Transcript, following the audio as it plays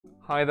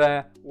Hi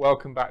there,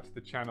 welcome back to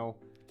the channel.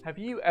 Have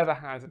you ever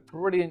had a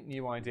brilliant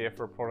new idea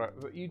for a product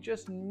that you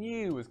just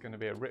knew was going to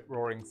be a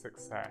rip-roaring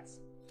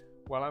success?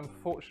 Well,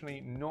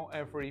 unfortunately, not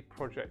every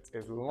project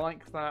is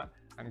like that,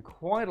 and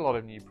quite a lot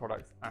of new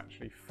products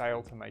actually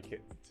fail to make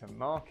it to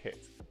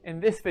market. In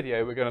this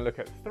video, we're going to look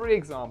at 3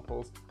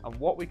 examples and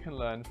what we can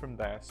learn from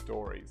their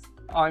stories.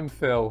 I'm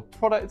Phil,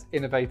 product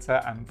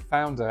innovator and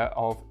founder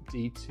of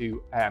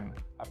D2M,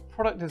 a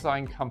product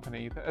design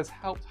company that has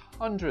helped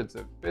hundreds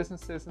of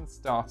businesses and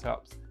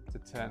startups to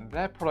turn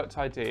their product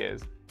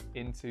ideas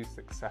into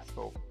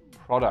successful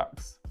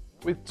products.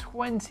 With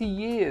 20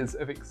 years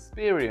of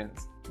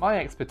experience, my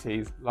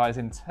expertise lies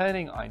in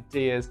turning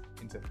ideas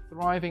into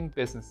thriving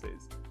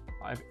businesses.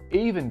 I've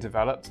even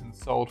developed and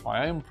sold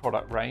my own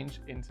product range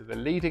into the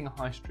leading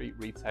high street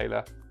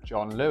retailer,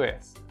 John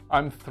Lewis.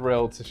 I'm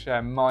thrilled to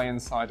share my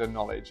insider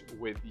knowledge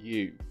with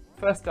you.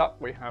 First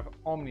up, we have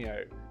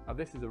Omnio. Now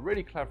this is a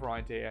really clever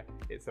idea.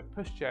 It's a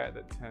pushchair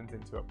that turns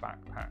into a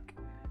backpack.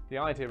 The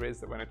idea is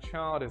that when a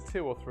child is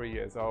 2 or 3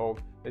 years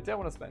old, they don't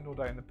want to spend all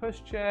day in the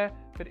pushchair,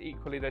 but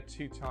equally they're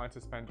too tired to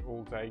spend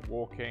all day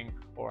walking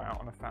or out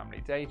on a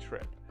family day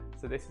trip.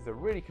 So this is a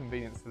really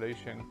convenient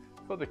solution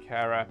for the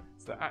carer,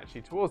 so that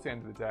actually towards the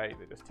end of the day,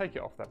 they just take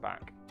it off their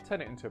back,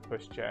 turn it into a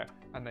pushchair,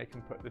 and they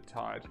can put the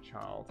tired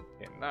child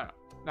in that.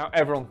 Now,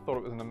 everyone thought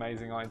it was an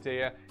amazing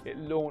idea. It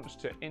launched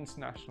to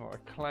international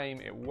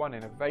acclaim, it won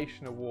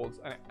innovation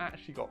awards, and it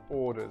actually got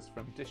orders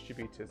from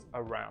distributors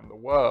around the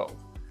world.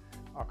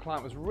 Our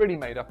client was really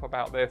made up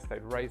about this.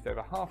 They'd raised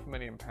over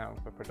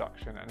 £500,000 for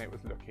production and it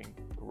was looking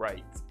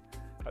great.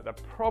 But the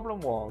problem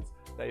was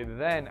they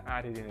then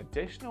added in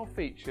additional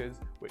features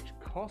which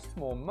cost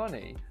more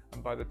money,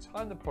 and by the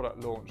time the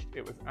product launched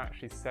it was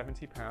actually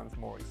 £70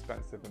 more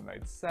expensive than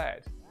they'd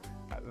said.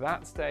 At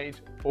that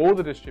stage, all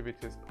the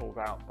distributors pulled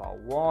out bar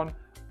one,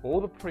 all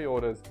the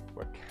pre-orders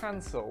were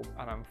cancelled,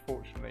 and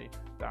unfortunately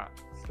that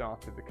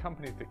started the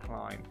company's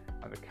decline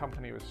and the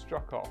company was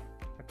struck off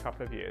a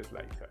couple of years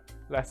later.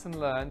 Lesson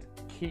learned,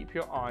 keep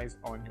your eyes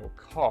on your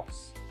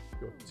costs.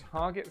 Your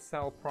target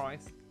sell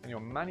price and your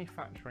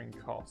manufacturing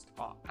cost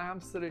are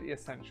absolutely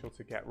essential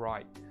to get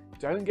right.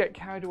 Don't get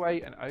carried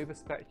away and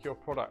overspec your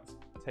product.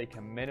 Take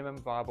a minimum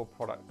viable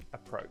product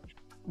approach.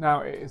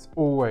 Now, it is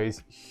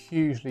always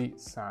hugely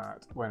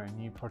sad when a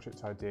new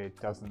project idea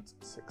doesn't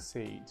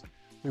succeed.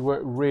 We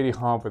work really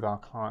hard with our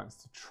clients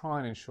to try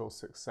and ensure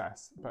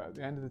success, but at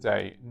the end of the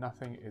day,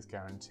 nothing is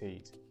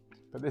guaranteed.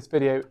 But this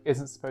video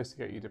isn't supposed to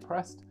get you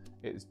depressed,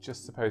 it's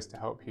just supposed to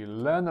help you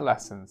learn the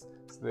lessons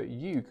so that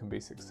you can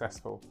be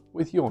successful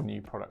with your new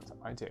product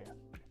idea.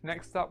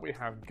 Next up we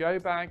have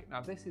GoBag.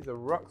 Now this is a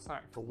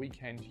rucksack for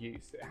weekend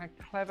use. It had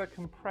clever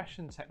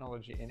compression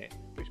technology in it,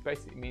 which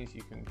basically means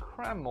you can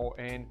cram more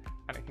in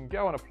and it can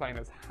go on a plane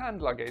as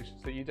hand luggage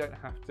so you don't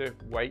have to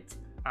wait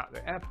at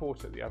the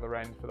airport at the other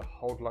end for the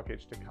whole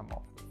luggage to come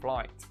off the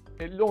flight.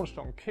 It launched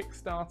on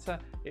Kickstarter.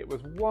 It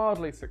was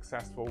wildly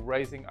successful,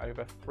 raising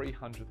over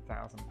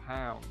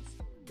 £300,000.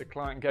 The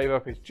client gave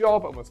up his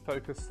job and was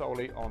focused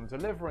solely on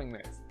delivering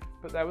this.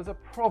 But there was a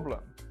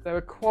problem. There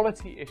were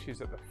quality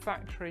issues at the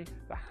factory,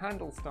 the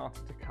handle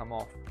started to come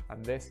off,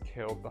 and this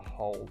killed the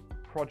whole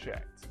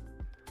project.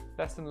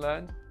 Lesson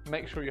learned,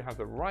 make sure you have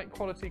the right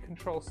quality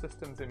control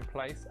systems in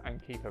place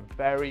and keep a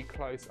very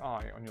close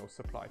eye on your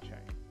supply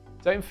chain.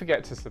 Don't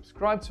forget to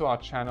subscribe to our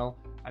channel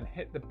and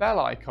hit the bell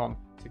icon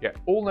to get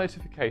all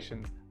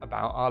notifications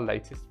about our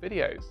latest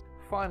videos.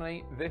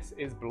 Finally, this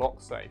is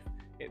BlockSafe.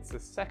 It's a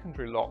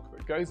secondary lock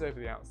that goes over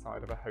the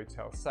outside of a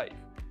hotel safe.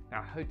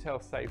 Now, hotel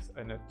safes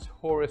are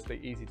notoriously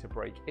easy to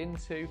break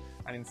into,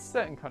 and in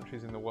certain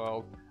countries in the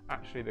world,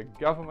 actually the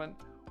government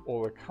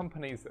or the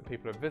companies that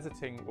people are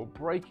visiting will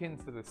break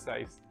into the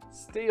safes,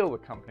 steal the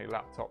company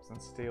laptops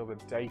and steal the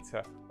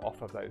data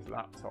off of those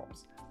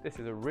laptops. This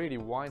is a really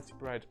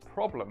widespread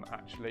problem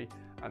actually,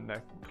 and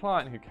the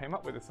client who came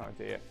up with this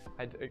idea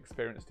had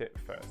experienced it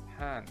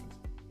firsthand.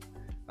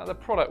 Now the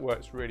product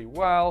works really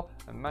well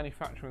and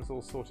manufacturing was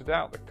all sorted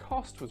out, the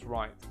cost was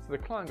right, so the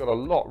client got a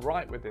lot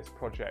right with this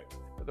project.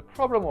 But the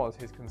problem was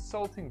his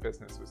consulting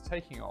business was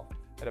taking off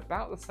at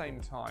about the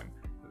same time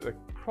that the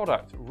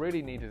product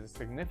really needed a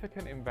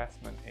significant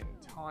investment in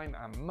time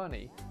and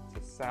money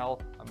to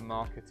sell and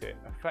market it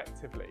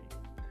effectively.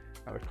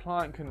 Now the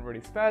client couldn't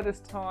really spare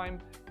this time,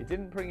 he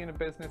didn't bring in a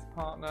business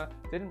partner,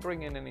 didn't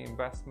bring in any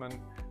investment.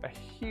 A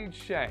huge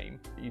shame,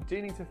 but you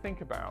do need to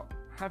think about,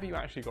 have you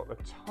actually got the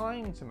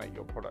time to make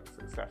your product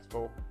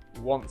successful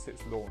once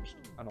it's launched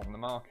and on the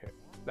market?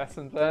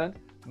 Lessons learned,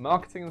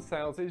 marketing and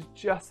sales is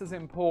just as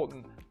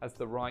important as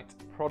the right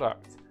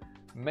product.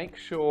 Make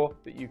sure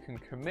that you can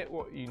commit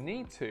what you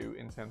need to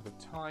in terms of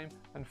time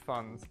and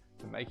funds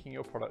to making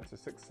your product a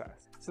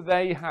success. So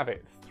there you have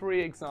it,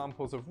 3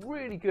 examples of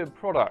really good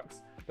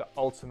products that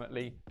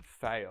ultimately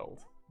failed.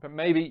 But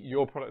maybe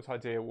your product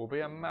idea will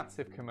be a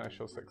massive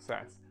commercial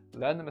success.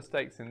 Learn the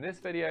mistakes in this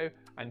video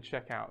and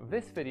check out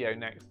this video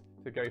next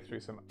to go through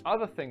some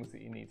other things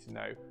that you need to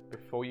know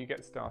before you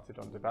get started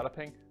on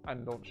developing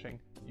and launching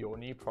your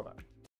new product.